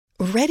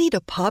Ready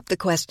to pop the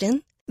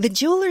question? The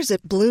jewelers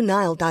at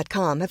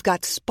BlueNile.com have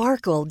got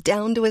sparkle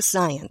down to a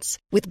science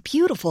with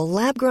beautiful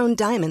lab-grown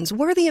diamonds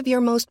worthy of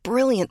your most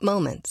brilliant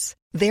moments.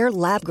 Their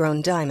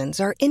lab-grown diamonds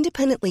are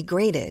independently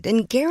graded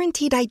and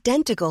guaranteed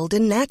identical to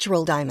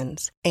natural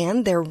diamonds,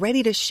 and they're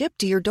ready to ship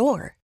to your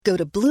door. Go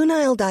to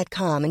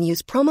BlueNile.com and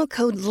use promo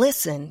code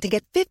LISTEN to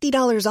get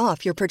 $50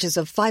 off your purchase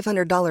of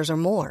 $500 or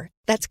more.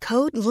 That's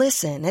code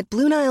LISTEN at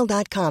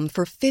BlueNile.com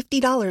for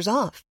 $50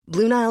 off.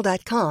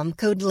 BlueNile.com,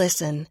 code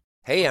LISTEN.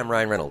 Hey, I'm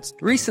Ryan Reynolds.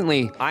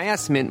 Recently, I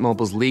asked Mint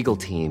Mobile's legal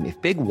team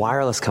if big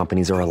wireless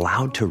companies are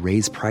allowed to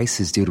raise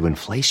prices due to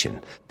inflation.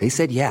 They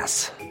said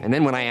yes. And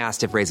then when I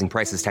asked if raising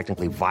prices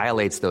technically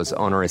violates those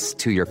onerous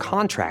two-year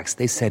contracts,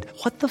 they said,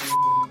 "What the f***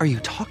 are you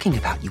talking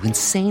about, you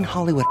insane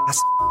Hollywood ass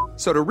f-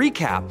 So to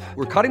recap,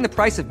 we're cutting the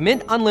price of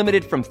Mint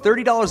Unlimited from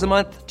 $30 a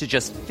month to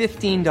just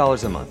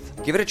 $15 a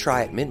month. Give it a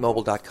try at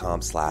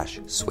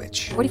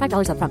mintmobile.com/switch.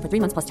 $45 up front for 3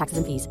 months plus taxes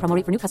and fees. Promo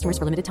rate for new customers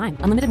for limited time.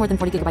 Unlimited more than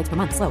 40 gigabytes per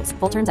month. Slows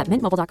full terms at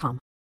mintmobile.com.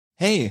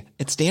 Hey,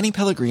 it's Danny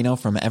Pellegrino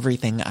from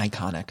Everything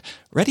Iconic.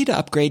 Ready to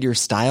upgrade your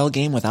style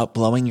game without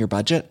blowing your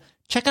budget?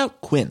 Check out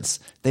Quince.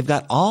 They've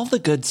got all the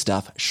good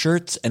stuff,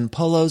 shirts and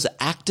polos,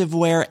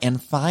 activewear, and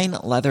fine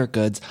leather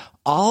goods,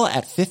 all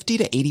at 50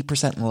 to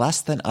 80%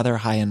 less than other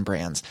high-end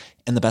brands.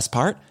 And the best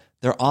part?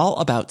 They're all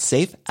about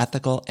safe,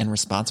 ethical, and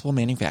responsible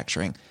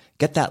manufacturing.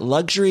 Get that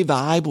luxury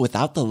vibe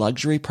without the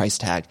luxury price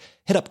tag.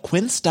 Hit up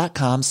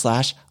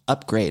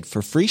quince.com/upgrade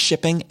for free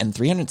shipping and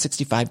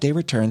 365-day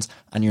returns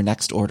on your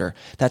next order.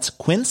 That's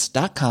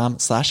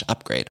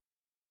quince.com/upgrade.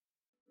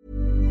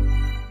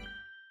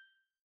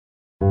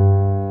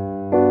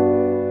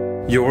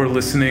 You're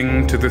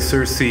listening to the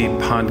Cersei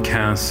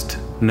Podcast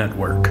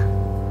Network.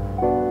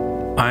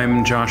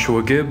 I'm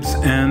Joshua Gibbs,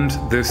 and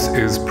this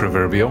is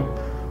Proverbial,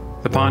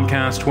 the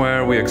podcast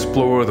where we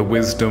explore the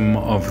wisdom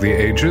of the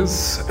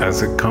ages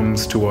as it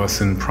comes to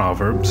us in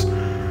Proverbs,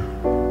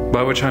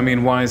 by which I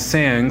mean wise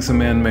sayings a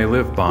man may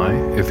live by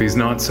if he's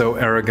not so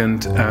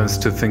arrogant as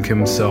to think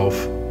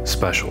himself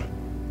special.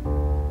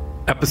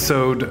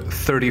 Episode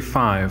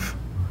 35,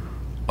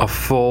 A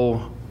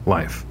Full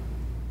Life.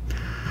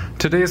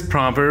 Today's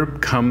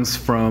proverb comes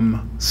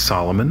from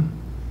Solomon.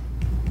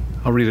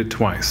 I'll read it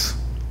twice.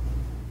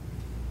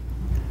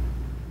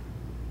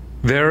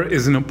 There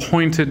is an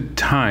appointed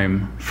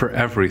time for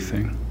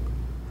everything,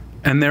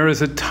 and there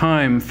is a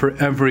time for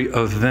every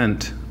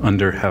event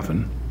under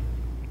heaven.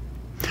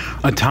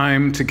 A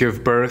time to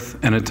give birth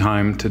and a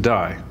time to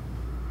die.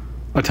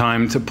 A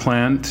time to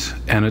plant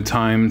and a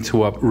time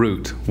to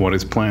uproot what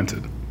is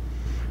planted.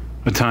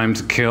 A time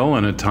to kill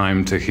and a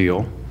time to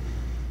heal.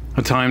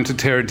 A time to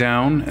tear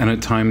down and a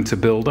time to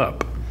build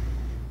up.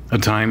 A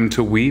time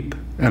to weep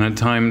and a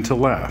time to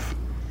laugh.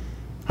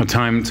 A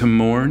time to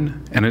mourn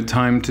and a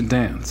time to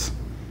dance.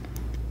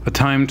 A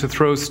time to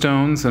throw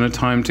stones and a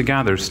time to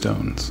gather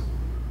stones.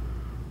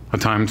 A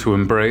time to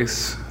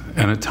embrace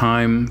and a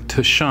time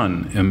to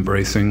shun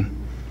embracing.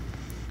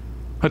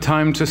 A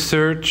time to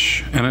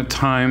search and a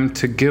time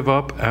to give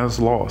up as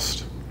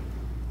lost.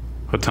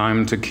 A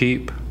time to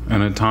keep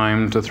and a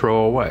time to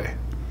throw away.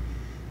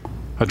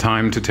 A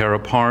time to tear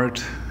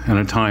apart and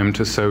a time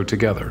to sew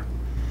together.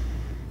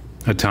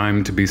 A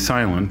time to be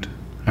silent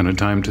and a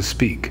time to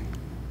speak.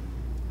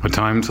 A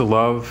time to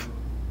love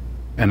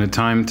and a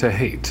time to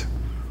hate.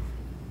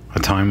 A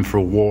time for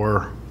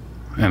war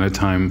and a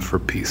time for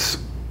peace.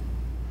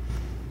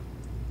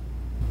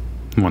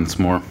 Once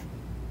more.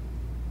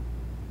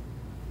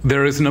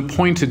 There is an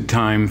appointed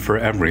time for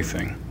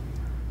everything,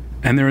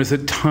 and there is a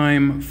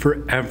time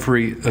for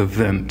every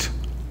event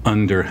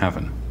under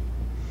heaven.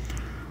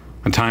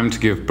 A time to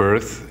give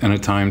birth and a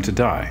time to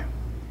die.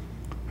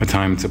 A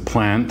time to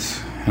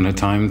plant and a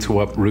time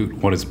to uproot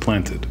what is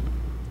planted.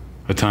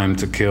 A time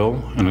to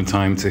kill and a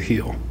time to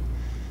heal.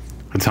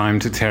 A time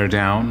to tear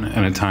down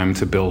and a time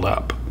to build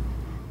up.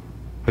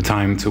 A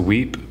time to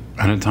weep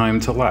and a time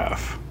to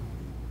laugh.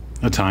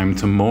 A time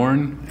to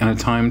mourn and a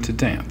time to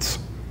dance.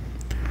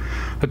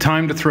 A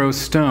time to throw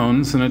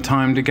stones and a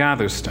time to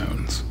gather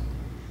stones.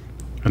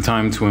 A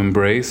time to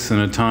embrace and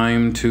a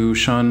time to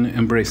shun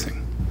embracing.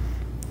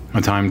 A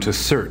time to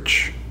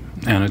search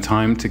and a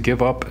time to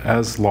give up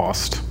as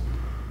lost.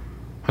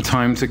 A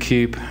time to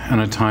keep and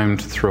a time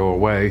to throw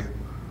away.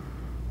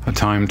 A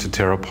time to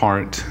tear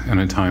apart and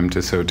a time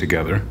to sew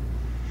together.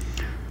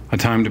 A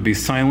time to be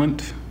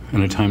silent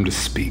and a time to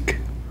speak.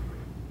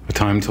 A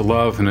time to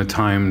love and a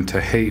time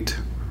to hate.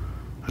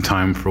 A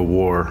time for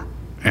war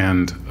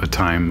and a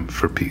time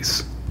for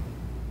peace.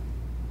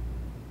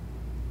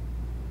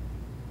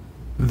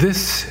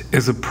 This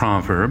is a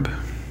proverb,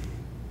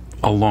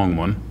 a long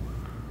one.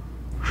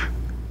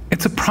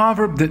 It's a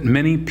proverb that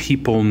many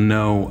people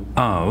know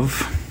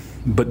of,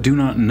 but do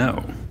not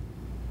know.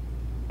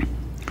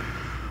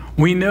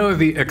 We know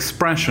the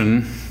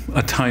expression,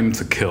 a time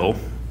to kill,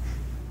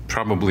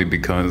 probably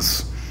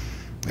because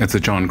it's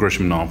a John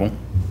Grisham novel,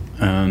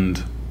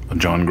 and a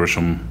John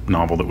Grisham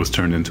novel that was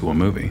turned into a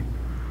movie.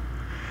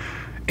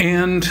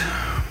 And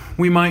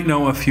we might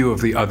know a few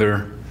of the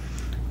other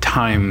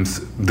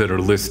times that are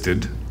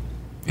listed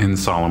in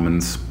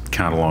Solomon's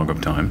catalog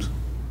of times.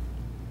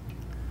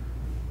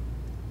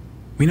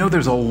 We know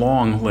there's a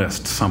long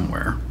list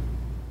somewhere.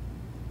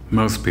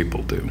 Most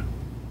people do.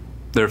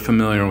 They're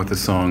familiar with a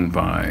song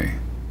by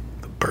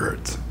the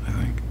Byrds, I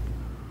think.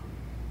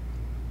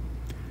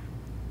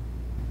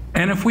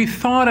 And if we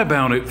thought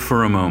about it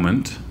for a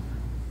moment,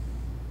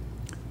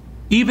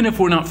 even if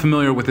we're not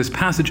familiar with this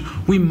passage,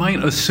 we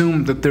might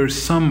assume that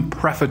there's some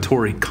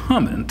prefatory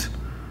comment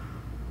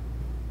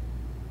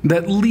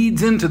that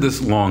leads into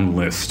this long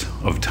list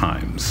of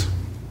times.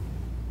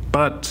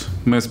 But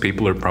most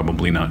people are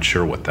probably not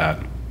sure what that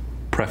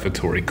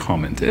prefatory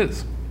comment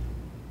is.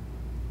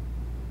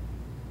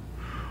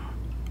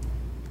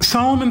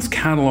 Solomon's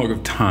catalog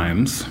of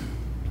times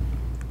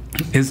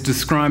is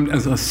described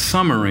as a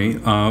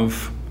summary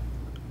of,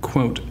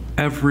 quote,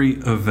 every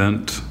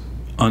event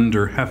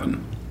under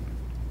heaven.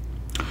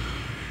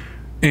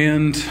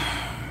 And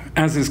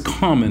as is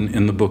common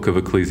in the book of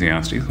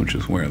Ecclesiastes, which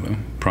is where the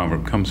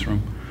proverb comes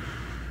from,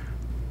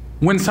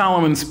 when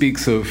Solomon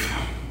speaks of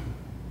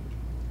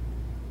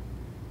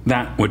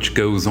that which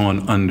goes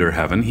on under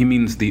heaven, he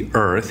means the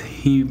earth.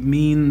 He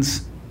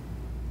means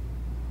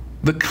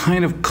the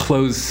kind of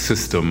closed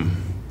system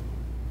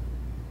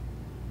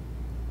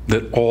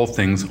that all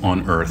things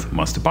on earth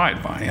must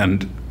abide by.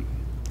 And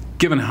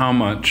given how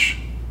much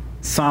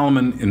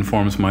Solomon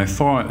informs my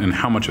thought and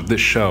how much of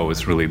this show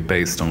is really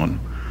based on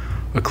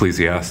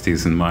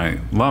Ecclesiastes and my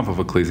love of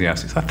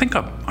Ecclesiastes, I think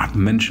I've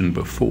mentioned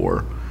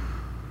before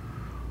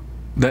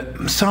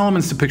that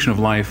Solomon's depiction of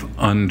life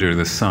under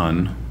the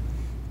sun,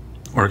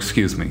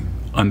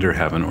 under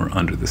heaven or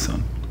under the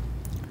sun,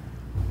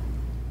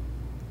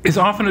 is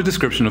often a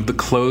description of the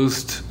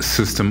closed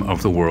system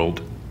of the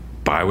world,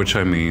 by which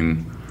I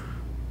mean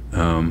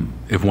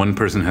if one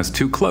person has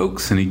two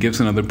cloaks and he gives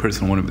another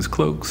person one of his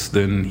cloaks,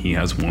 then he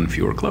has one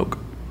fewer cloak,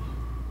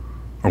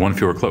 or one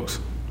fewer cloaks.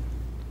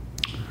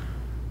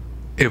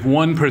 If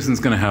one person's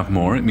going to have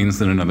more, it means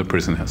that another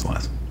person has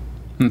less.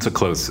 And it's a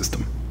closed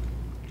system.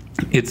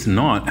 It's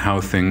not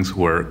how things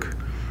work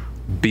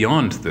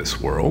beyond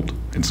this world.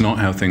 It's not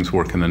how things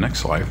work in the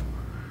next life.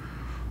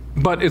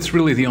 But it's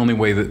really the only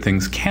way that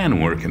things can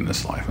work in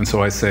this life. And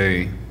so I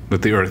say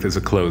that the earth is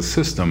a closed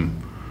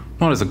system,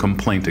 not as a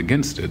complaint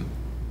against it,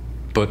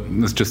 but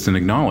it's just an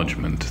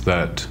acknowledgement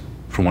that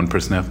for one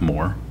person to have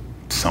more,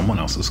 someone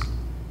else is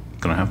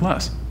going to have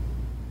less.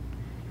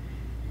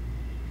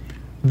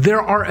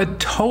 There are a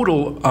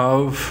total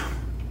of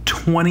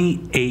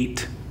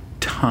 28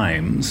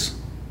 times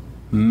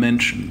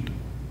mentioned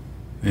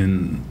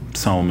in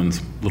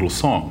Solomon's little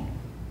song.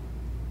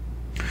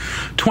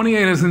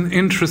 28 is an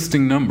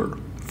interesting number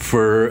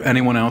for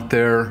anyone out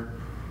there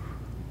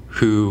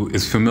who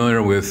is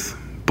familiar with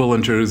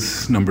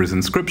Bullinger's numbers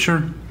in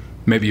Scripture.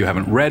 Maybe you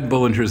haven't read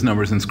Bullinger's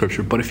numbers in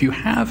Scripture, but if you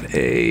have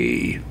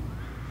maybe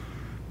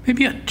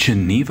a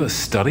Geneva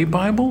Study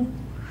Bible,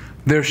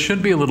 there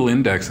should be a little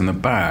index in the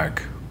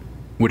back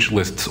which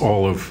lists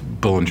all of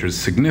Bullinger's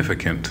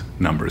significant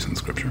numbers in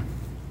Scripture.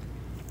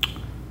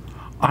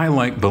 I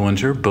like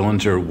Bullinger.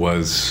 Bullinger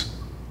was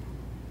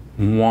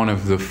one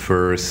of the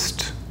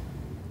first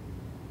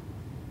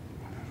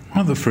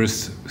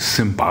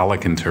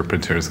symbolic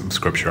interpreters of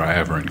Scripture I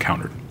ever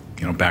encountered.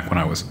 Back when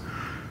I was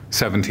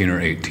 17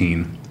 or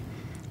 18,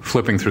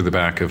 flipping through the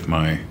back of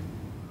my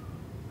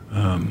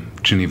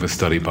Geneva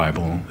Study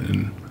Bible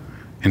and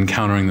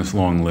encountering this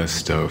long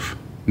list of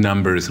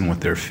numbers and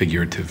what their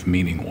figurative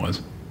meaning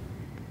was.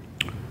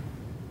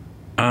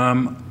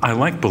 I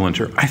like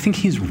Bullinger. I think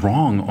he's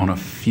wrong on a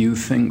few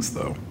things,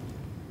 though.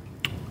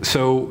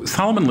 So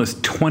Solomon lists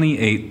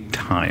 28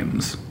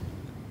 times.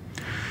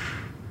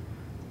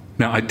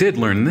 Now, I did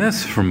learn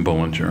this from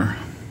Bullinger.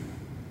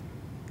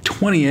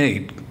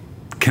 28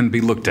 can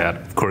be looked at,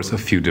 of course, a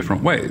few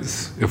different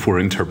ways if we're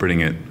interpreting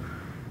it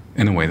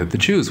in a way that the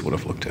Jews would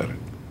have looked at it.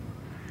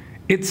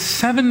 It's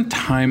 7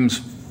 times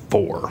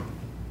 4.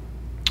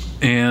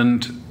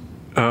 And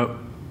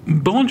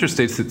Bullinger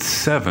states that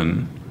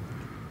 7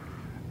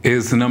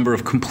 is the number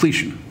of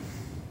completion,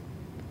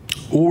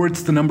 or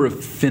it's the number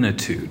of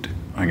finitude,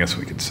 I guess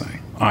we could say.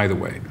 Either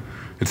way,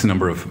 it's the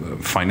number of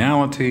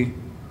finality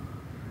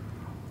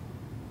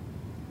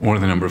or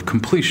the number of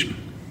completion.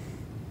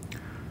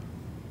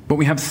 But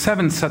we have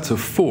 7 sets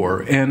of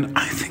 4, and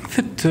I think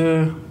that,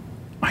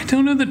 I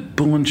don't know that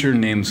Bullinger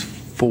names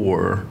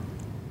 4.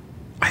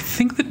 I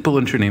think that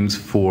Bullinger names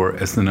 4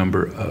 as the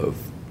number of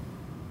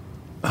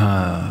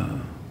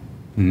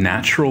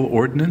natural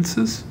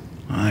ordinances.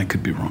 I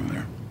could be wrong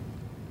there.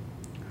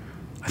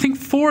 I think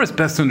 4 is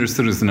best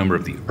understood as the number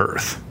of the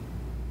earth.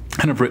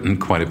 And I've written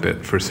quite a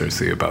bit for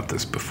Circe about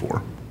this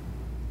before.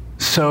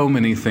 So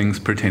many things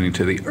pertaining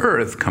to the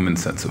earth come in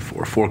sets of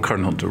 4. 4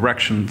 cardinal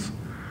directions,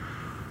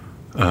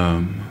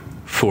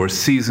 4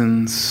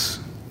 seasons,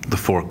 the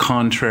 4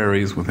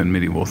 contraries within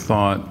medieval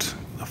thought,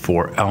 the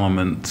 4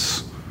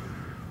 elements.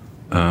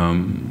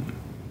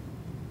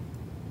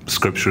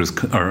 Scripture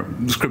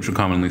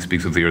commonly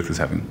speaks of the earth as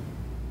having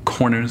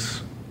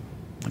corners,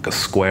 like a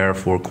square,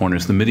 4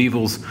 corners. The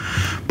medievals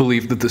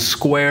believed that the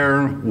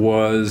square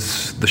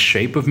was the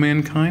shape of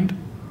mankind,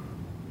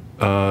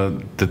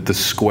 that the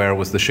square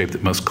was the shape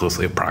that most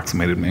closely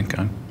approximated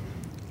mankind,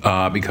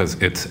 because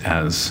it's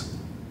as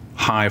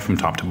high from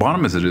top to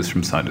bottom as it is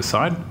from side to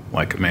side,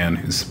 like a man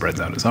who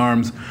spreads out his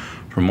arms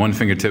from one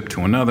fingertip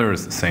to another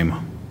is the same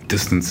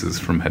distances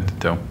from head to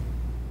toe.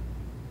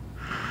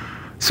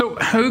 So,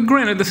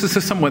 granted, this is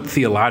a somewhat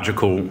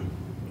theological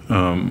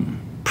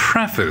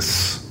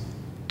preface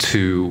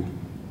to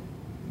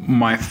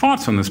my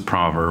thoughts on this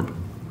proverb,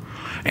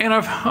 and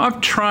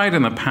I've tried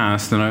in the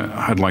past, and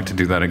I'd like to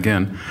do that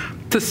again,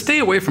 to stay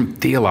away from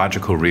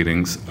theological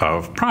readings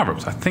of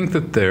Proverbs. I think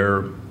that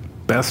they're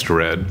best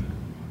read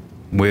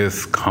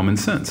with common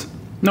sense.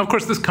 Now, of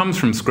course, this comes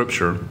from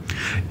Scripture.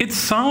 It's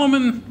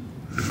Solomon,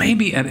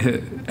 maybe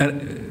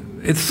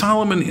it's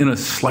Solomon in a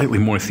slightly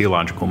more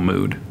theological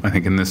mood, I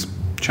think, in this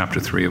chapter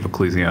 3 of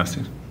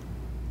Ecclesiastes.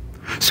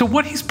 So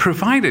what he's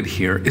provided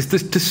here is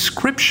this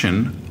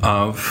description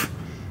of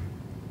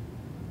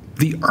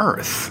the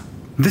earth.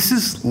 This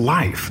is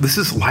life. This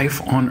is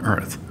life on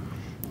earth.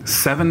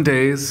 7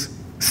 days,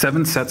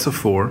 7 sets of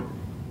 4.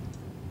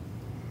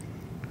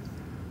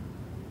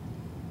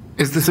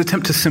 Is this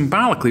attempt to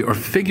symbolically or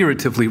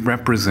figuratively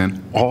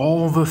represent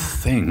all the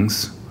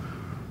things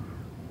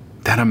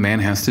that a man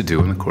has to do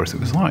in the course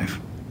of his life.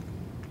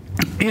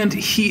 And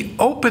he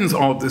opens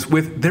all of this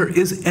with, there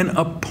is an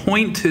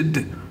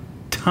appointed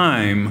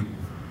time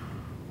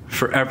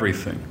for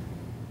everything.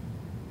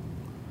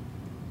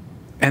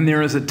 And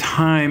there is a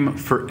time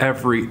for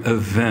every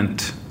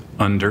event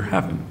under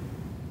heaven.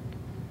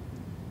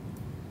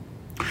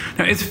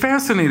 Now, it's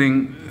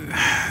fascinating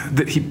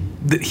that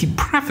he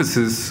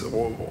prefaces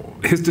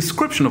his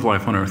description of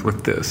life on earth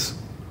with this.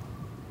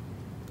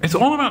 It's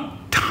all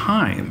about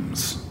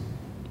times.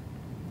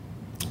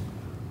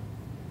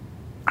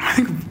 I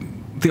think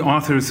the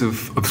authors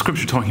of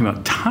Scripture talking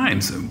about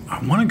times,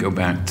 I want to go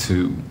back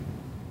to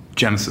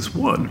Genesis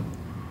 1,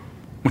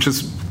 which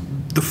is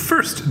the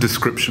first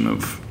description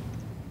of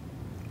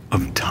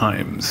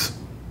times.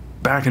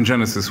 Back in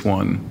Genesis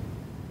 1,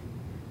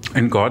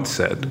 and God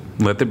said,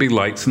 "Let there be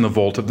lights in the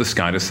vault of the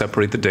sky to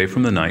separate the day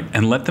from the night,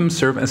 and let them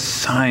serve as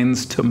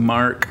signs to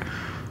mark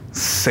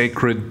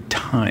sacred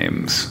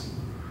times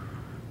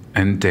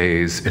and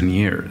days and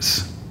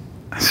years."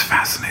 That's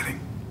fascinating.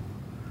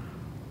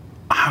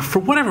 For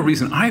whatever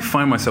reason, I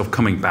find myself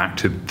coming back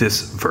to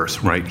this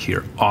verse right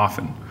here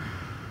often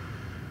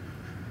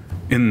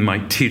in my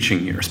teaching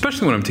here,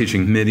 especially when I'm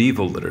teaching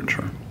medieval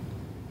literature.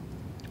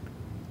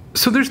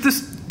 So there's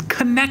this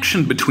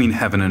connection between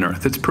heaven and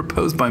earth that's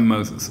proposed by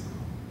Moses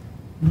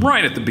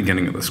right at the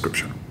beginning of the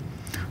Scripture,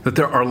 that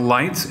there are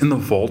lights in the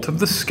vault of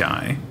the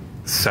sky,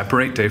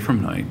 separate day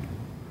from night,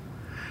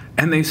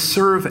 and they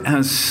serve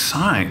as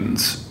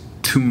signs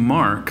to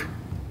mark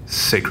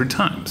sacred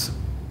times,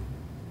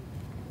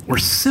 or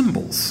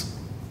symbols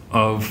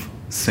of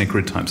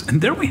sacred times.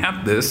 And there we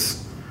have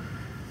this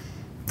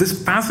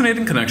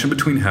fascinating connection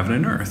between heaven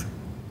and earth,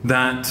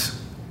 that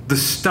the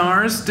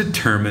stars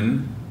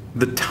determine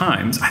the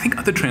times. I think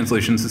other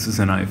translations, this is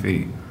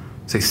NIV,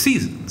 say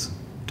seasons,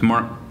 to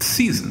mark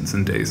seasons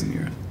and days and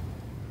years.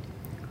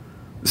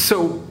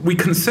 So we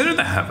consider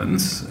the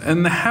heavens,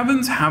 and the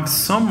heavens have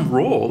some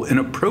role in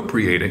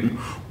appropriating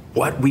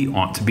what we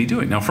ought to be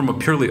doing. Now, from a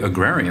purely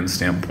agrarian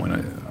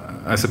standpoint,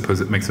 I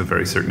suppose it makes a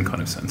very certain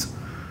kind of sense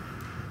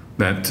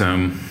that,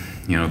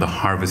 the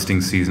harvesting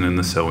season and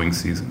the sowing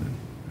season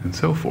and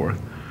so forth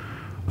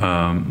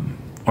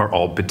are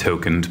all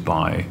betokened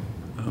by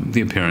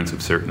the appearance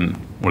of certain,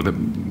 or the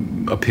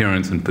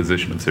appearance and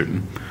position of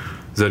certain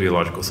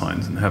zodiological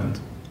signs in the heavens.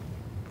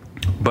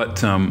 But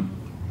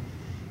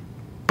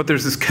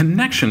there's this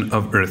connection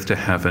of earth to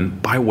heaven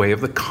by way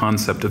of the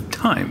concept of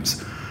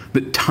times.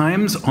 That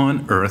times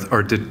on earth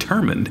are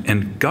determined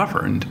and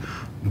governed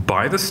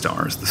by the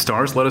stars. The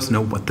stars let us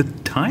know what the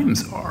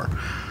times are.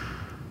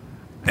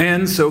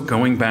 And so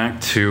going back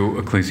to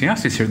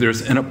Ecclesiastes here,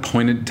 there's an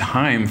appointed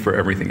time for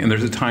everything, and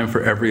there's a time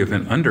for every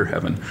event under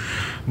heaven.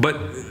 But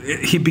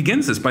he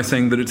begins this by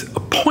saying that it's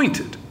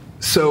appointed.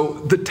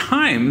 So the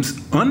times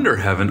under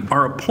heaven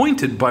are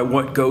appointed by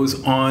what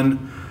goes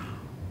on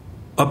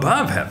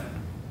above heaven,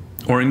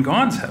 or in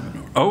God's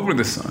heaven, or over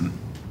the sun.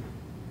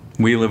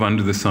 We live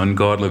under the sun,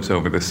 God lives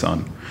over the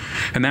sun.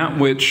 And that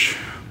which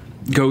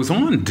goes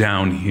on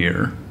down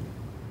here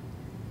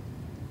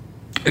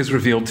is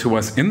revealed to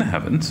us in the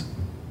heavens,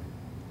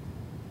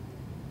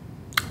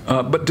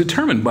 but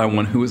determined by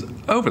one who is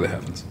over the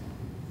heavens.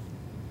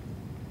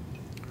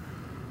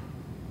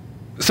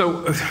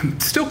 So,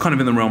 still kind of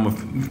in the realm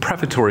of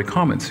prefatory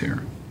comments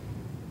here.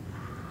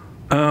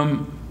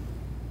 The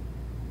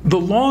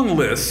long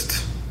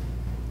list,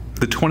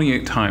 the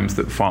 28 times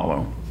that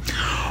follow,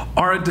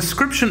 are a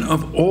description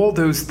of all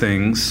those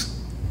things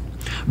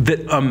that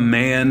a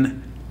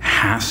man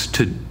has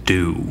to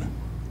do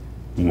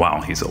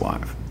while he's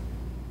alive.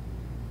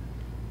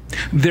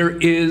 There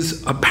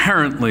is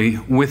apparently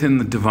within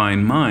the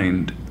divine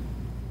mind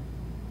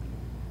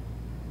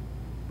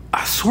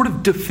a sort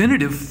of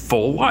definitive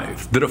full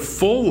life, that a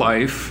full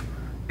life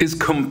is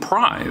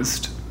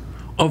comprised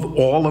of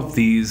all of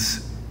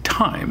these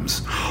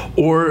times,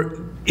 or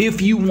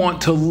if you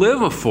want to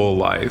live a full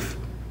life,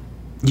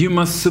 you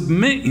must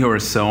submit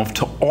yourself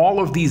to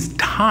all of these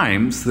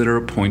times that are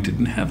appointed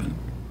in heaven.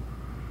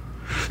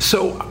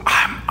 So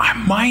I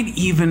might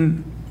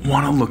even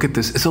want to look at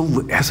this as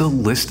a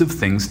list of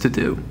things to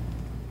do.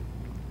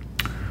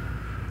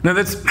 Now,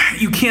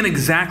 you can't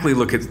exactly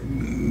look at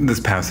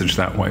this passage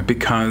that way,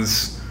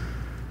 because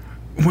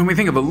when we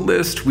think of a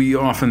list, we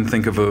often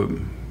think of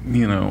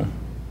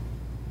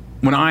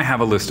when I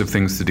have a list of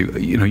things to do,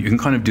 you can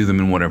kind of do them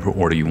in whatever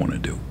order you want to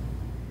do.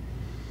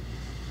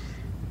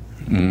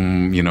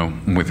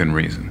 Within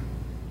reason.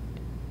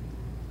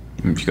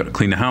 If you got to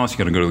clean the house, you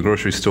got to go to the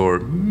grocery store,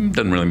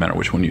 doesn't really matter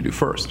which one you do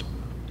first.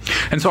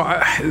 And so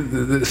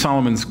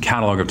Solomon's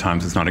catalog of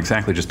times is not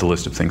exactly just a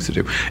list of things to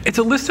do. It's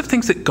a list of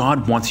things that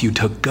God wants you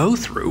to go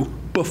through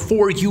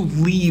before you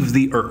leave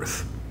the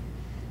earth.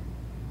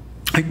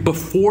 Like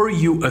before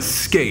you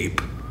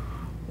escape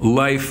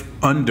life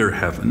under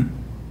heaven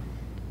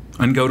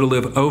and go to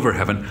live over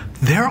heaven,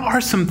 there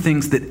are some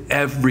things that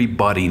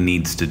everybody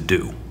needs to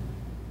do.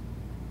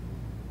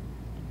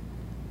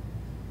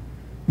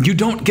 You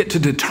don't get to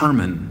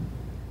determine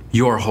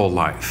your whole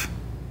life.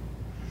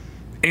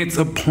 It's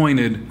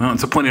appointed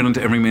unto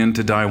every man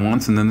to die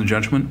once and then the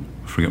judgment.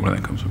 I forget where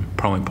that comes from.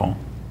 Probably Paul.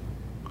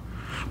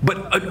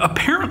 But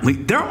apparently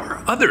there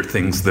are other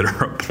things that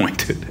are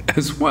appointed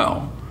as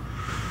well.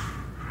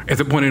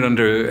 It's appointed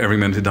unto every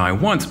man to die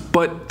once,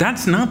 but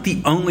that's not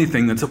the only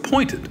thing that's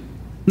appointed.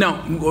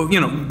 Now,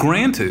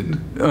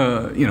 granted,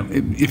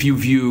 if you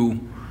view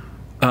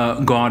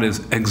God as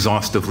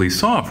exhaustively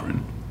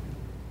sovereign,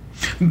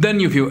 then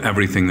you view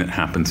everything that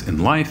happens in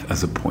life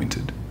as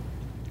appointed.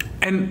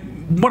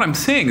 And what I'm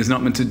saying is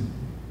not meant to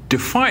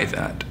defy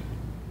that.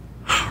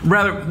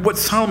 Rather, what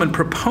Solomon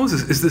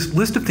proposes is this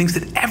list of things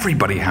that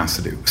everybody has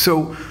to do.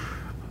 So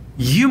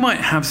you might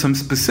have some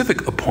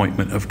specific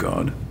appointment of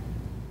God.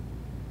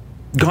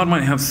 God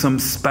might have some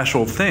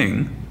special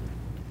thing,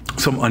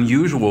 some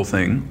unusual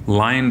thing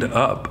lined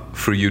up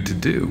for you to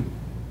do.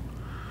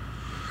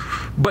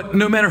 But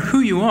no matter who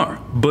you are,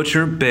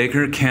 butcher,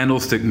 baker,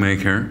 candlestick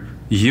maker,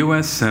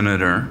 U.S.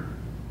 senator,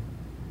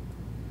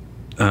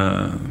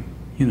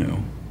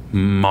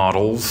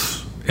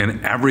 models,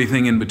 and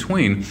everything in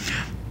between,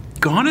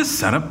 God has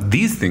set up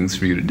these things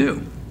for you to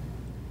do.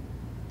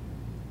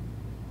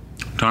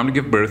 Time to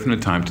give birth and a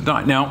time to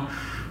die. Now,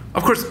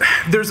 of course,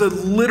 there's a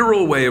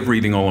literal way of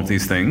reading all of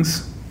these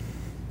things.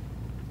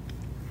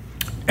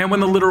 And when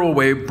the literal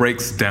way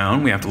breaks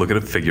down, we have to look at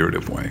a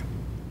figurative way,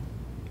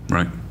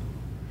 right?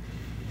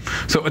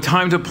 So a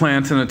time to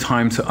plant and a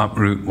time to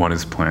uproot what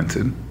is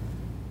planted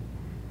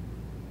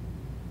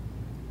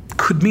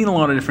could mean a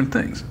lot of different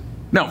things.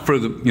 Now, for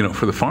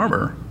the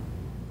farmer,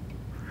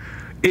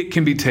 it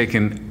can be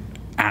taken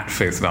at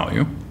face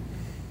value.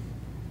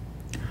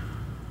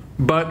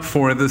 But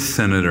for the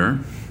senator,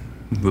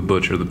 the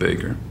butcher, the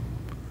baker,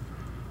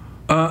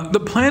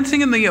 the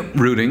planting and the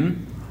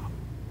uprooting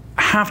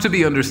have to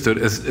be understood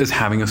as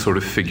having a sort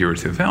of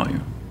figurative value.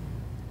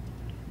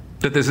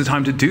 That there's a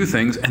time to do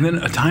things and then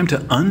a time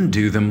to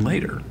undo them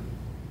later.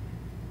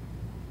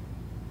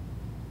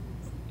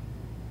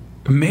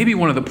 Maybe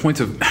one of the points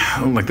of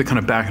like the kind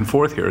of back and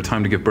forth here, a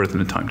time to give birth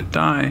and a time to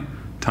die,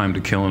 time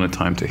to kill and a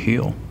time to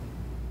heal.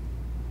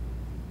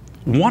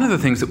 One of the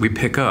things that we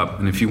pick up,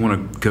 and if you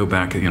want to go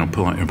back,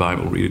 pull out your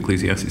Bible, read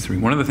Ecclesiastes 3,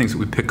 one of the things that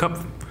we pick up,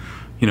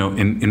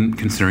 in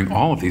considering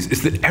all of these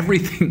is that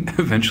everything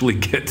eventually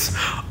gets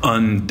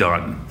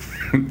undone.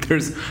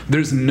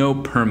 There's no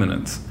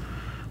permanence.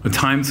 A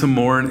time to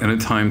mourn and a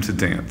time to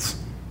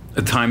dance.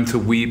 A time to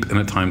weep and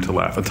a time to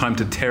laugh. A time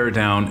to tear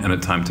down and a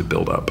time to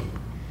build up.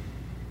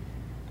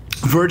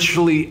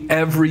 Virtually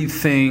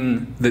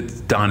everything that's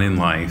done in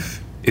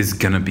life is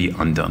going to be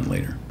undone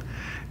later.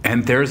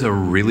 And there's a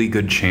really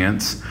good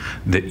chance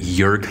that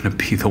you're going to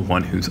be the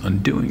one who's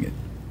undoing it.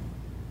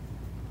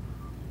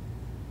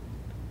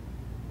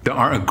 There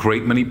are a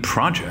great many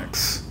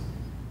projects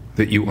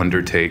that you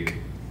undertake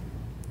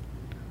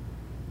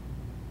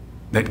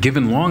that,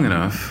 given long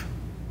enough,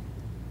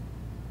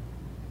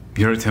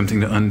 you're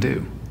attempting to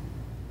undo.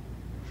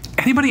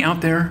 Anybody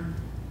out there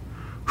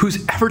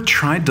who's ever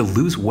tried to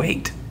lose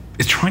weight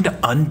is trying to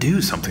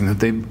undo something that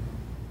they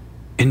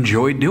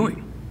enjoy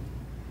doing?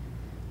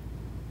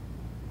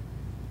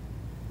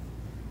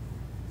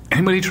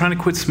 Anybody trying to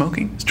quit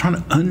smoking is trying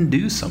to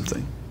undo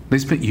something they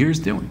spent years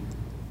doing.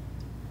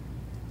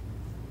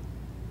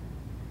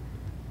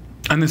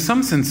 And in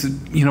some sense,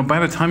 by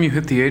the time you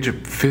hit the age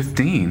of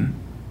 15,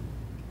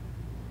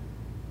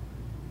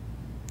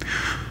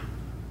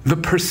 the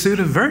pursuit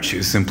of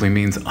virtue simply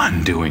means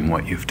undoing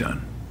what you've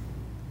done.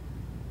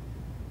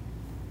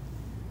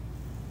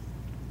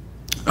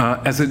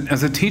 As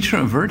a teacher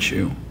of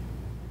virtue,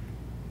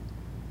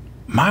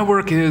 my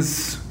work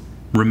is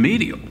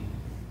remedial.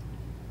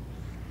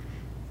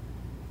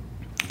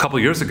 A couple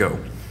years ago,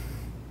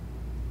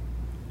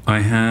 I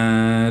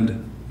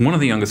had one of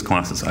the youngest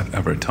classes I've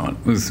ever taught.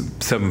 It was a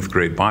 7th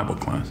grade Bible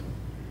class.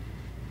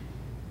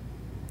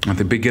 At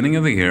the beginning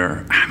of the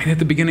year, at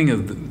the beginning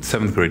of the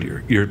 7th grade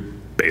year, you're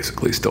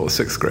basically still a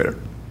 6th grader.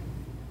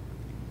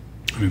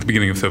 at the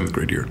beginning of 7th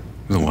grade year, there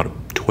was a lot of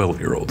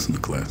 12-year-olds in the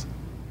class.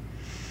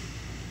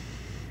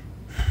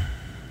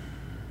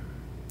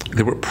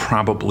 There were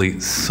probably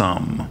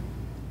some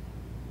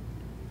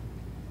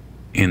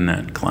in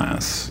that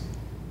class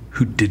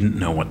who didn't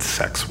know what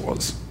sex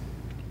was.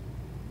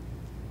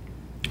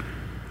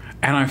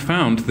 And I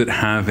found that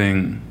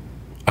having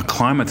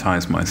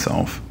acclimatized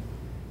myself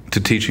to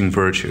teaching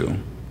virtue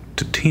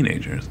to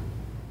teenagers,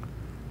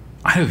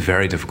 I had a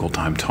very difficult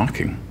time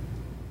talking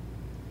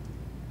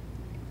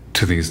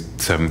to these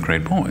 7th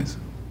grade boys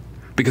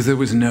because there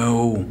was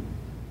no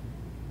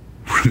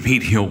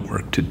remedial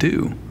work to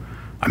do.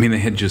 I mean, they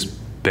had just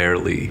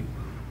barely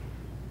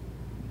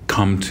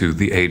come to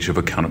the age of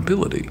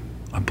accountability.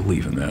 I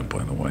believe in that,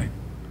 by the way.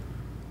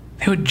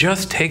 They had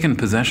just taken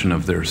possession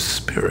of their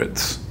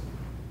spirits.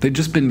 They'd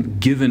just been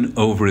given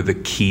over the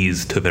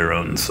keys to their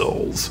own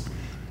souls.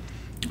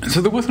 And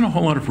so there wasn't a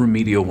whole lot of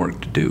remedial work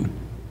to do.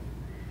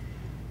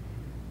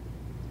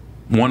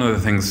 One of the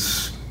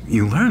things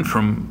you learn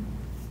from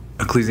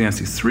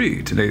Ecclesiastes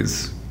 3,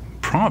 today's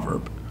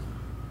proverb,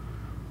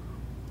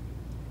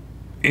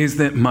 is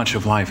that much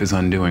of life is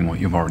undoing what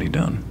you've already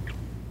done.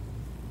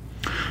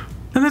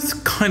 And that's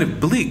kind of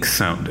bleak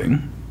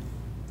sounding.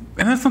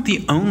 And that's not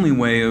the only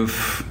way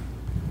of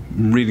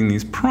reading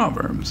these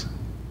proverbs.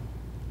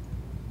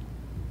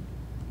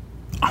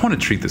 I want to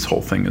treat this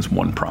whole thing as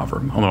one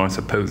proverb, although I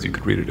suppose you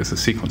could read it as a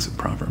sequence of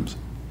proverbs.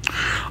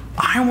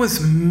 I was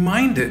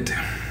minded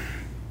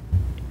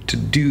to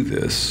do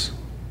this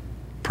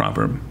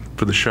proverb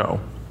for the show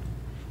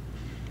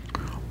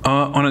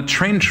on a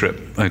train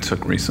trip I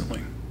took recently.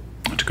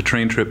 I took a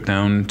train trip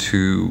down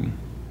to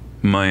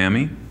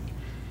Miami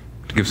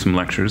to give some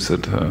lectures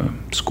at a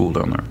school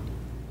down there.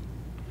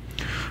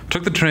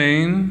 Took the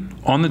train,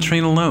 on the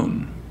train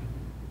alone.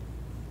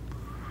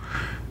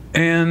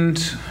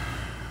 And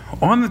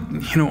on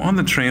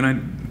the train, I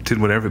did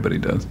what everybody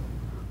does.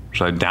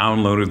 So I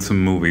downloaded some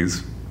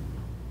movies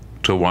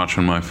to watch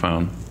on my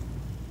phone.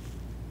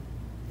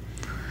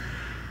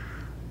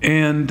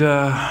 And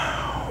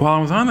while I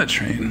was on the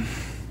train,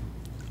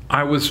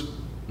 I was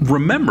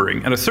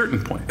remembering at a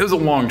certain point, it was a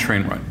long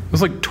train ride. It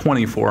was like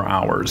 24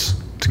 hours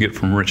to get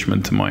from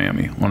Richmond to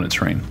Miami on a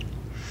train.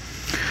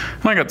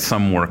 And I got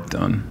some work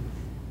done.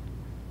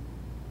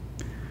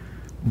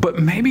 But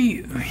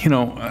maybe,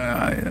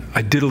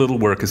 I did a little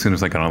work as soon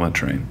as I got on that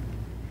train.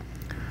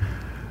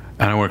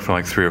 And I worked for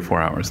like 3 or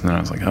 4 hours. And then I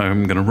was like,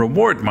 I'm going to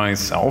reward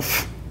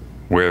myself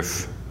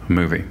with a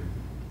movie.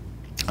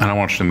 And I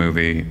watched a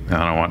movie, and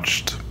I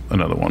watched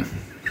another one.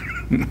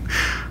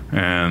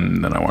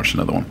 And then I watched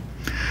another one.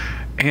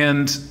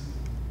 And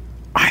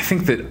I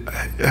think that,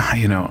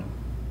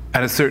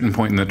 at a certain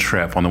point in the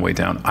trip on the way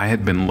down, I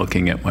had been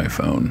looking at my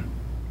phone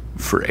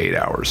for 8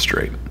 hours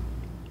straight.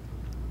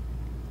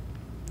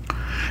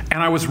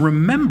 And I was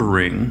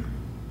remembering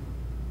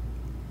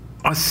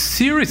a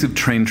series of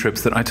train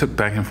trips that I took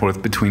back and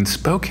forth between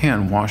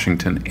Spokane,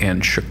 Washington,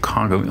 and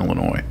Chicago,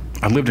 Illinois.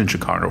 I lived in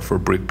Chicago for a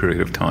brief period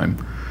of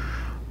time,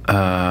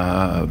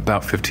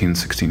 about 15,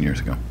 16 years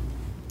ago.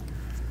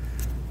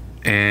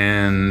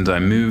 And I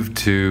moved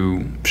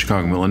to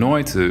Chicago,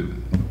 Illinois to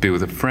live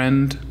with a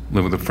friend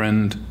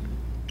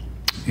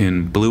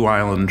in Blue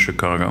Island,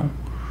 Chicago,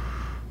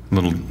 a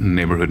little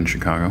neighborhood in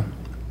Chicago.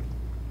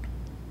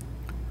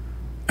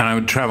 And I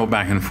would travel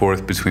back and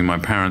forth between my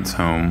parents'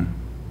 home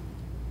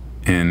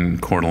in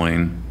Coeur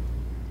d'Alene.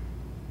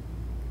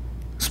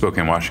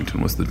 Spokane,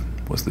 Washington was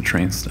the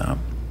train stop.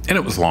 And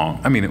it was long.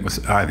 I think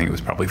it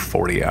was probably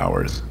 40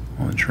 hours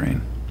on the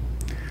train.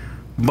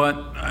 But,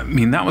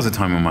 that was a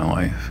time in my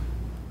life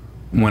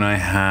when I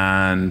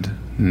had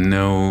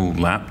no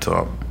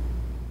laptop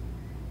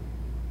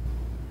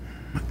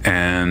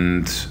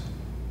and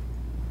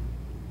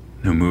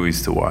no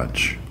movies to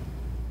watch.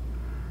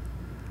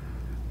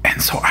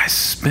 And so I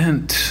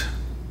spent,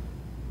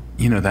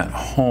 that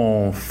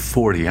whole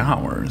 40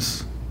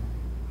 hours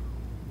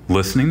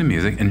listening to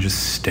music and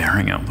just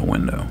staring out the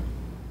window.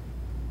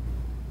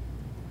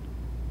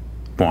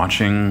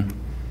 Watching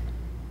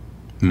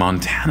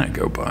Montana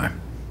go by.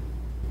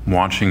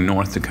 Watching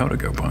North Dakota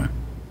go by.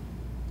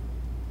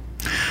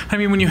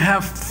 When you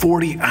have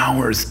 40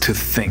 hours to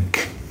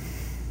think,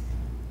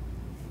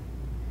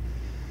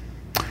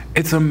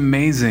 it's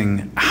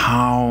amazing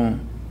how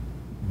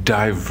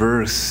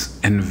diverse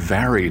and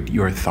varied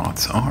your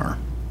thoughts are.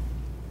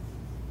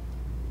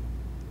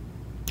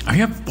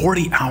 You have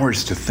 40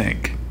 hours to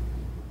think.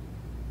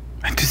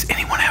 Does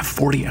anyone have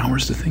 40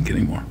 hours to think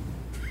anymore?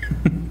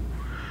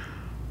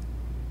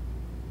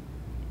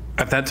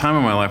 At that time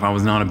in my life, I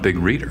was not a big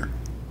reader.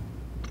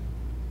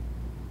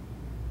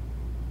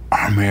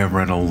 I may have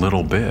read a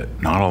little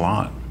bit, not a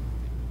lot.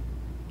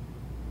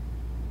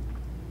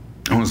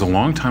 It was a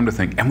long time to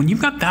think. And when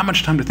you've got that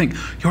much time to think,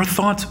 your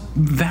thoughts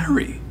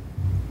vary.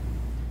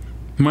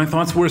 My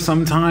thoughts were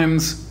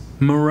sometimes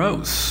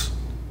morose.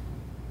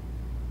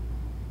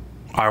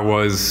 I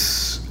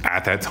was,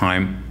 at that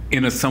time,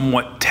 in a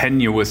somewhat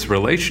tenuous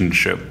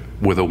relationship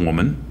with a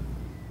woman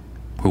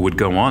who would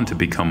go on to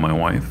become my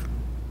wife.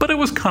 But it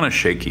was kind of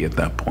shaky at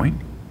that point.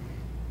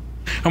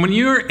 And when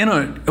you're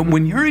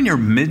in your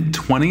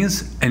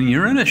mid-20s and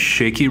you're in a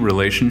shaky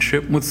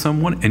relationship with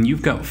someone and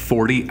you've got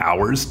 40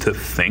 hours to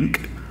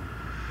think,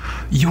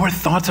 your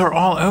thoughts are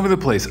all over the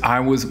place. I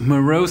was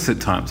morose at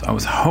times. I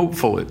was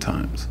hopeful at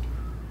times.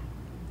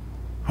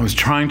 I was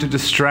trying to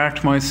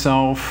distract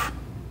myself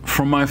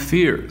from my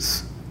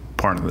fears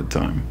part of the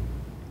time.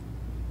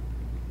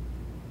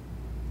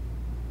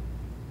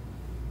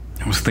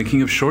 I was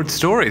thinking of short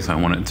stories I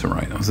wanted to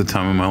write. That was a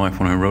time in my life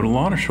when I wrote a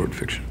lot of short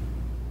fiction.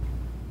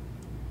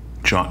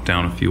 Jot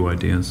down a few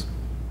ideas.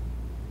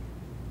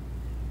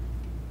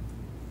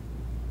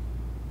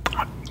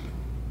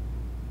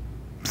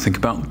 Think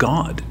about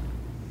God.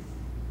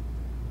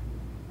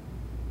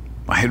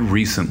 I had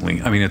recently,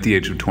 at the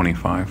age of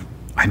 25,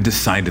 I had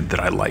decided that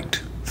I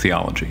liked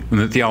theology, and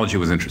that theology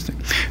was interesting.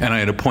 And I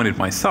had appointed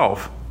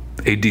myself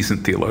a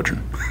decent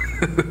theologian.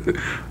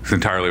 It's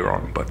entirely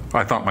wrong, but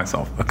I thought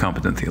myself a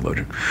competent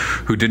theologian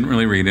who didn't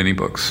really read any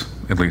books,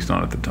 at least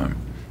not at the time.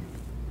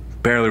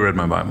 Barely read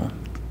my Bible.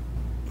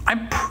 I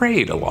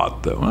prayed a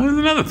lot, though. That was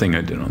another thing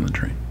I did on the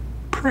train.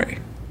 Pray.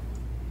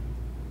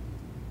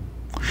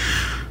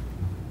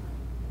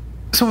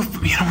 So, with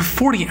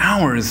 40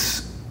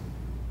 hours,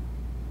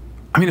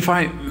 if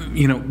I,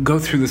 go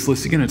through this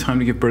list again, a time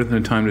to give birth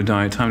and a time to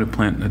die, a time to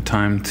plant and a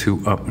time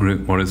to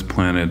uproot what is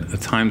planted, a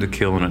time to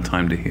kill and a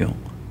time to heal.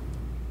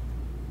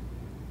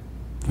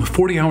 With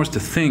 40 hours to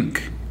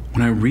think,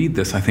 when I read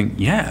this, I think,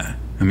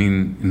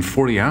 in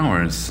 40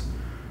 hours,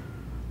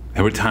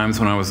 there were times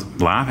when I was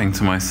laughing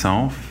to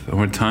myself. There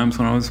were times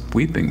when I was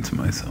weeping to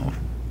myself.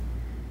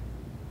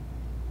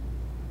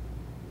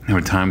 There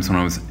were times when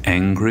I was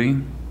angry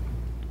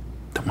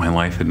that my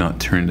life had not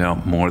turned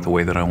out more the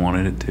way that I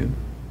wanted it to.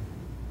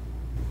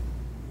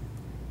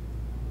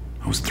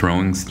 I was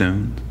throwing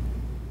stones.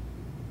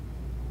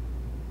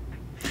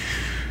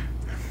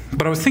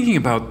 But I was thinking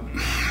about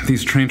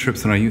these train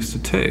trips that I used to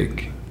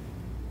take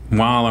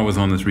while I was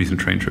on this recent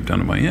train trip down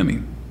to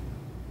Miami.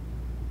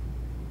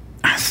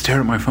 I stared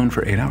at my phone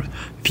for 8 hours.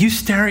 If you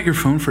stare at your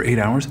phone for 8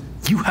 hours,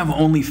 you have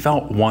only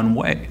felt one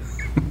way.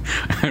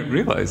 I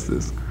realized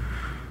this.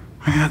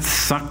 I got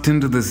sucked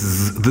into the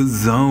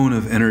zone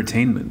of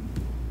entertainment.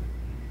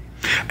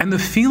 And the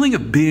feeling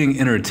of being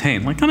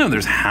entertained, I know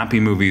there's happy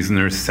movies and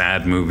there's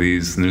sad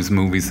movies and there's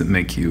movies that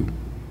make you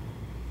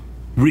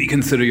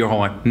reconsider your whole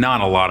life.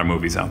 Not a lot of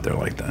movies out there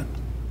like that.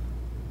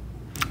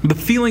 The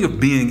feeling of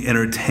being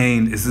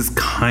entertained is this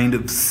kind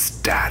of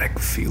static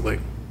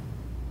feeling.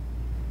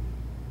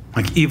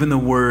 Even the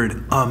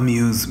word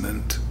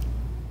amusement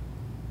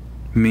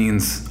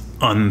means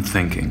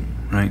unthinking,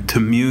 right? To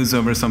muse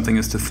over something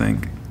is to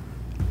think.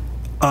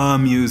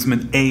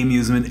 Amusement,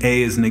 amusement,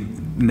 A is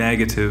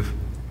negative,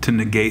 to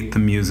negate the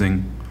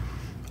musing.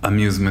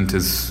 Amusement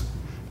is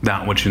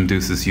that which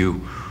induces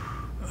you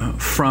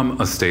from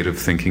a state of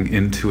thinking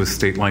into a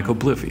state like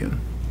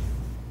oblivion.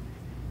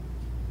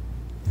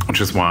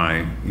 Which is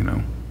why,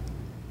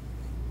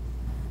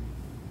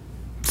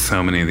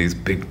 so many of these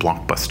big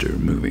blockbuster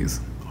movies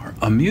are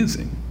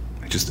amusing.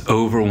 They just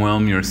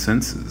overwhelm your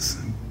senses,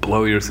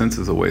 blow your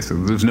senses away, so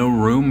there's no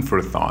room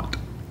for thought.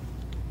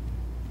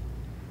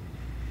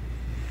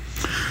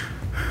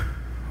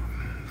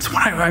 So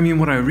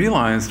what I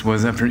realized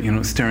was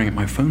after, staring at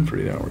my phone for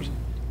 8 hours,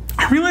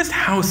 I realized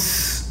how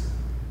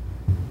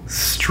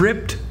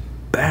stripped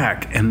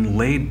back and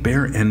laid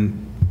bare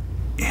and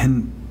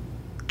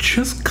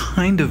just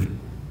kind of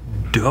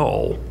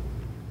dull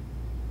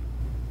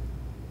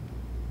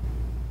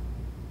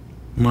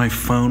my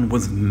phone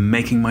was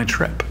making my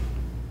trip.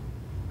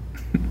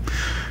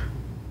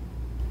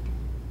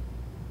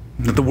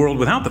 That the world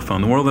without the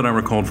phone, the world that I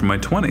recalled from my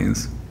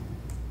 20s,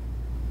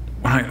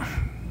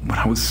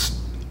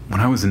 when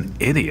I was an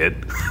idiot,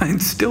 I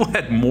still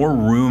had more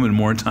room and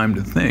more time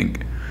to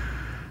think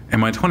in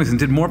my 20s and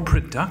did more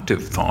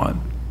productive thought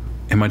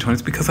in my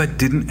 20s because I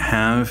didn't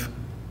have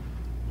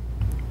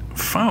a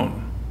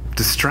phone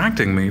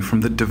distracting me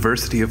from the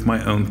diversity of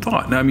my own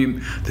thought. Now,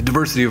 the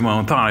diversity of my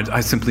own thought,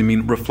 I simply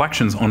mean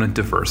reflections on a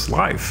diverse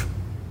life.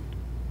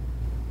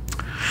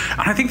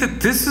 And I think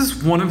that this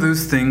is one of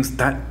those things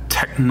that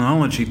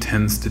technology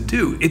tends to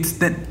do. It's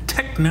that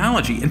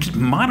technology, and just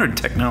modern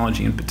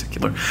technology in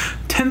particular,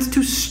 tends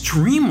to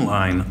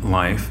streamline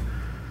life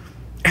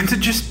and to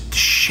just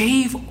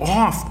shave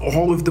off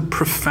all of the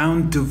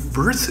profound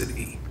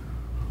diversity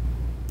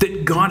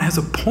that God has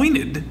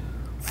appointed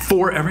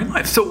for every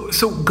life.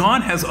 So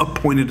God has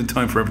appointed a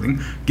time for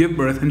everything. Give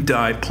birth and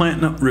die,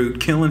 plant and uproot,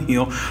 kill and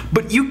heal.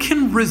 But you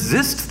can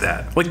resist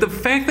that. The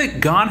fact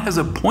that God has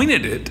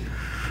appointed it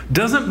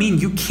doesn't mean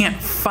you can't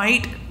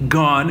fight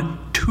God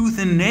tooth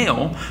and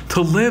nail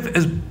to live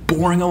as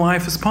boring a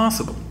life as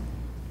possible.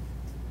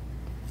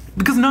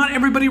 Because not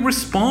everybody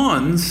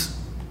responds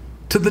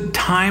to the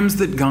times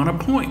that God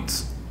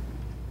appoints.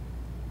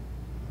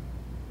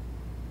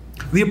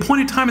 The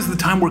appointed time is the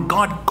time where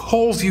God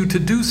calls you to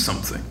do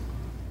something.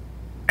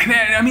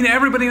 And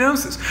everybody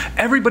knows this.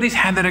 Everybody's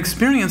had that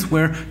experience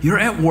where you're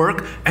at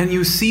work and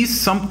you see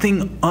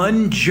something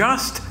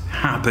unjust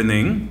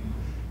happening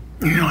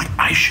And you're like,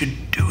 I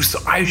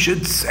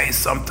should say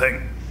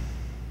something.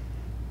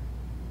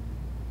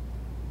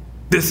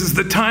 This is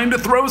the time to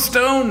throw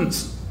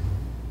stones.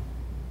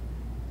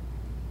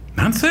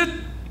 That's it.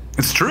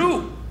 It's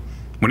true.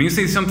 When you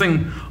see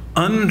something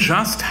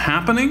unjust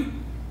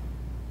happening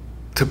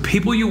to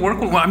people you work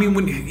with,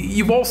 when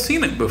you've all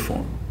seen it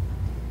before.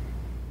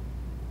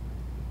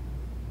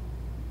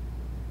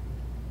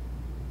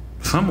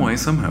 Some way,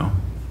 somehow.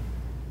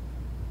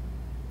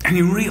 And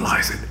you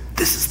realize it.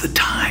 This is the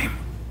time.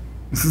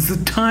 This is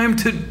the time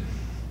to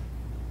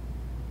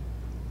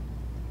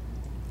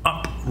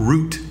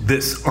uproot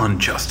this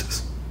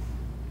injustice.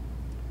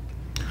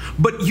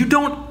 But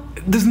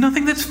there's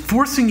nothing that's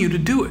forcing you to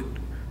do it.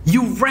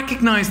 You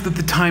recognize that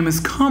the time has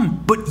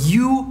come, but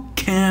you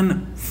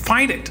can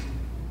fight it.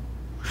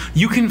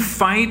 You can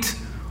fight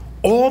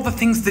all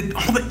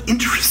the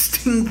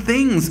interesting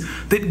things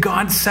that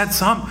God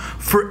sets up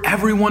for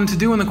everyone to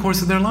do in the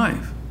course of their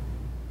life.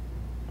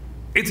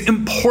 It's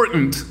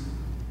important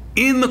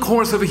in the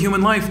course of a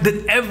human life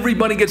that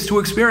everybody gets to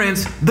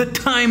experience the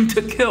time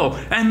to kill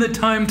and the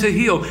time to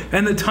heal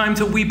and the time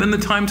to weep and the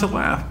time to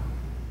laugh.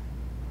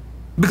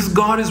 Because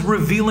God is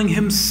revealing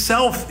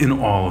himself in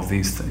all of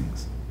these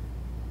things.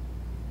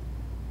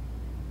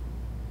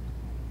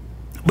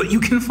 But you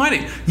can fight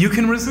it. You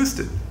can resist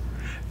it.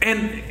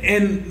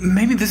 And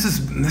maybe this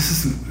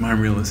is my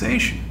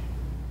realization.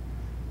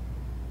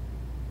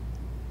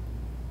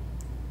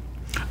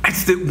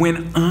 It's that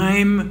when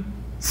I'm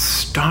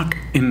stuck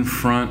in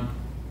front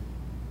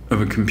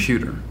of a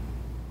computer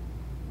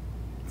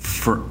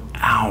for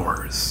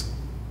hours,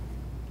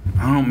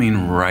 I don't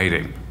mean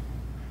writing.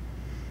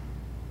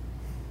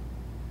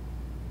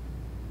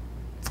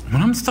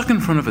 When I'm stuck in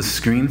front of a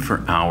screen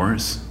for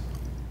hours,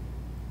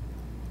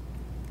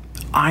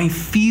 I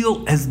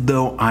feel as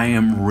though I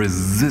am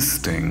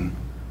resisting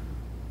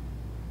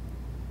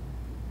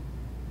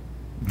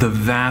the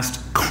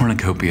vast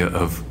cornucopia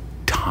of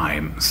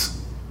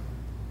times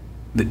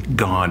that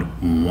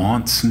God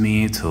wants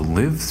me to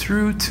live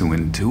through, to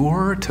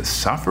endure, to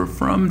suffer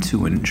from,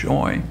 to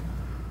enjoy.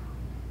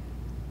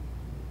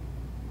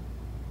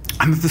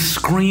 And the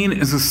screen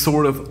is a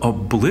sort of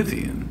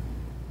oblivion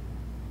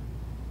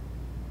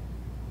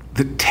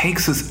that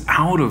takes us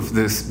out of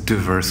this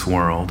diverse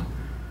world,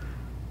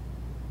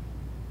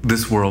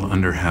 this world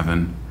under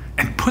heaven,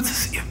 and puts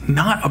us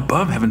not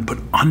above heaven, but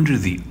under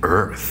the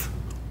earth.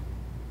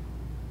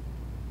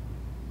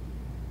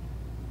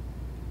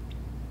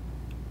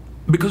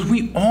 Because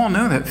we all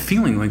know that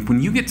feeling, like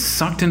when you get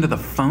sucked into the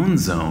phone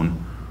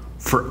zone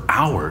for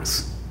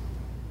hours,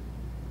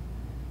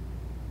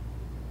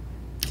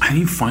 and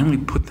you finally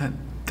put that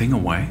thing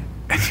away,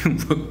 and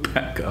you look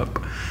back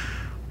up,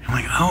 you're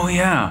like, oh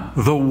yeah,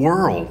 the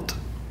world.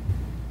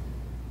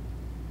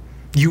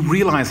 You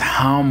realize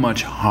how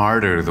much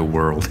harder the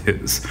world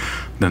is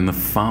than the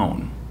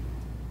phone.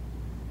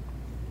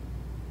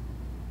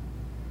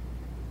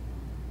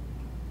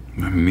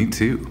 Me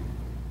too.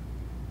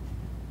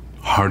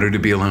 Harder to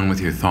be alone with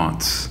your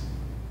thoughts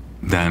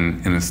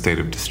than in a state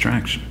of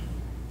distraction.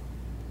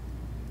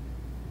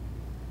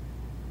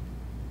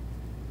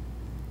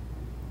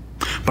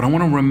 But I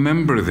want to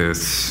remember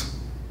this.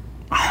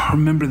 I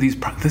remember these.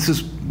 This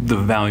is the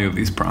value of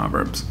these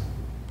proverbs.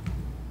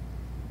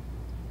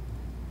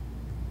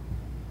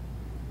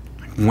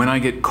 When I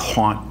get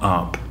caught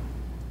up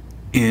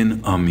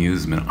in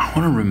amusement, I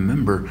want to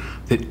remember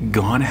that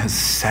God has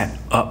set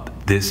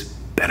up this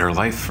better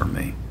life for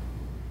me.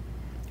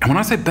 And when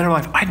I say better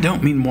life, I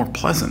don't mean more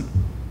pleasant.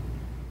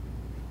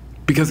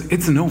 Because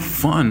it's no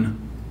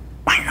fun.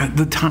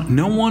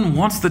 No one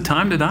wants the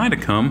time to die to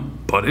come,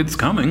 but it's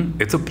coming.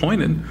 It's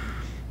appointed.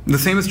 The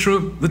same is true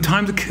of the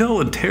time to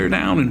kill and tear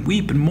down and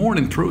weep and mourn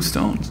and throw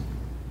stones.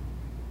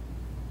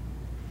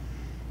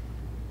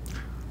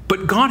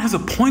 But God has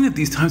appointed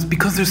these times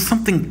because there's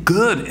something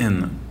good in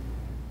them.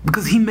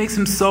 Because he makes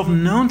himself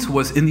known to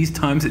us in these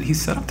times that he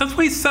set up. That's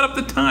why he set up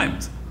the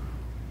times.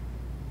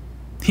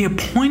 He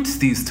appoints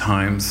these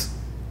times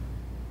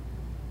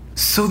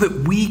so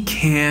that we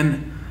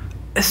can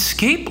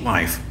escape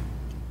life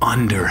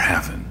under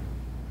heaven.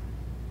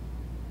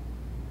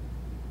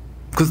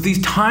 Because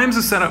these times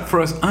are set up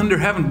for us under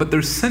heaven, but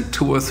they're sent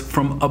to us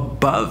from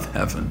above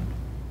heaven.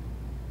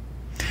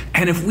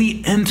 And if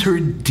we enter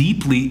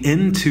deeply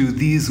into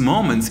these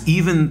moments,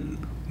 even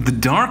the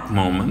dark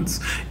moments,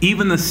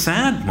 even the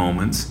sad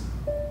moments,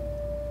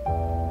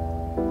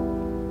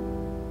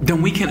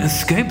 then we can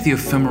escape the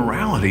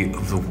ephemerality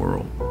of the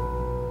world,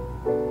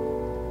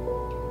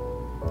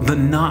 the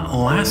not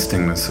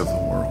lastingness of the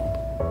world.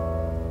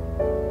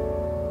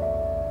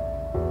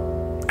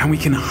 And we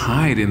can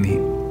hide in the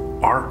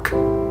ark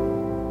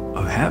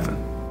of heaven.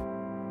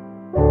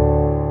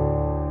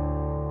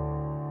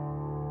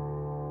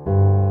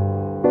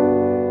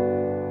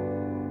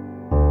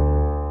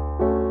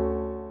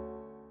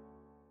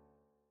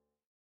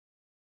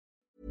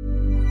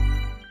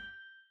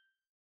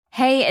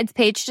 Hey, it's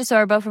Paige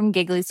DeSorbo from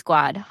Giggly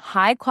Squad.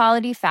 High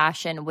quality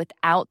fashion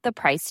without the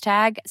price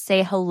tag.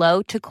 Say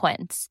hello to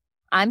Quince.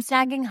 I'm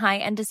snagging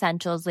high-end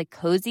essentials like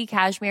cozy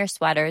cashmere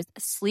sweaters,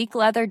 sleek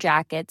leather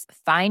jackets,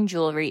 fine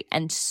jewelry,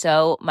 and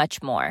so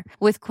much more.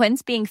 With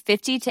Quince being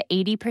 50 to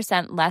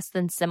 80% less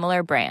than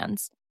similar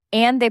brands.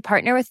 And they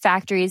partner with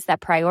factories that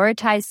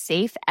prioritize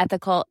safe,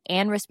 ethical,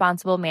 and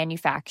responsible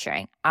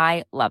manufacturing.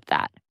 I love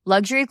that.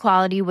 Luxury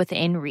quality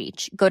within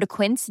reach. Go to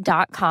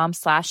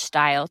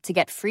quince.com/style to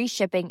get free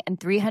shipping and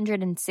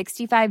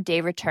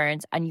 365-day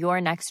returns on your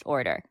next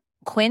order.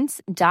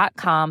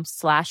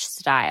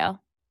 Quince.com/style.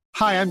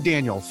 Hi, I'm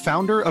Daniel,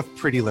 founder of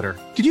Pretty Litter.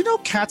 Did you know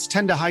cats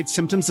tend to hide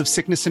symptoms of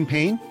sickness and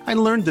pain? I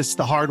learned this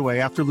the hard way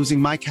after losing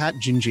my cat,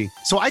 Gingy.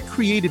 So I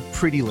created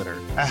Pretty Litter,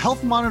 a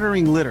health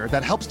monitoring litter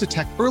that helps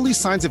detect early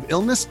signs of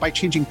illness by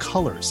changing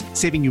colors,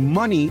 saving you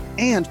money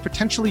and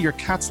potentially your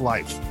cat's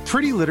life.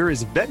 Pretty Litter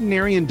is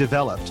veterinarian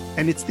developed,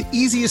 and it's the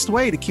easiest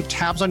way to keep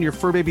tabs on your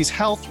fur baby's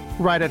health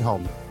right at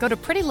home. Go to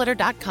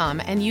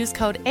prettylitter.com and use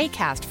code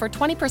ACAST for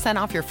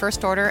 20% off your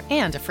first order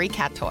and a free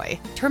cat toy.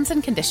 Terms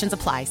and conditions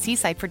apply. See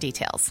site for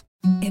details.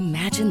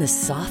 Imagine the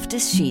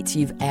softest sheets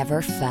you've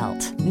ever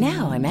felt.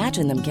 Now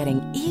imagine them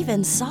getting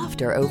even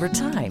softer over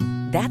time.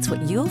 That's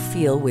what you'll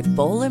feel with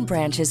Boll &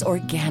 Branch's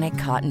organic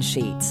cotton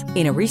sheets.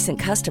 In a recent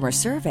customer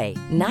survey,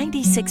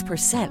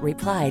 96%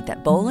 replied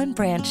that Boll &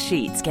 Branch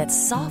sheets get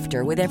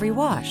softer with every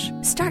wash.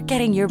 Start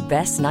getting your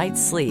best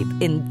night's sleep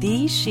in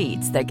these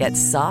sheets that get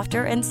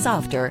softer and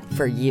softer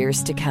for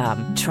years to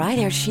come. Try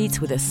their sheets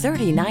with a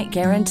 30-night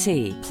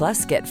guarantee.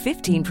 Plus, get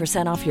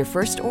 15% off your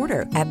first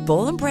order at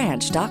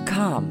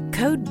bollandbranch.com.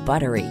 Code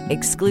BUTTERY.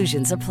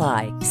 Exclusions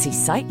apply. See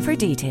site for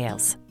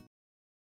details.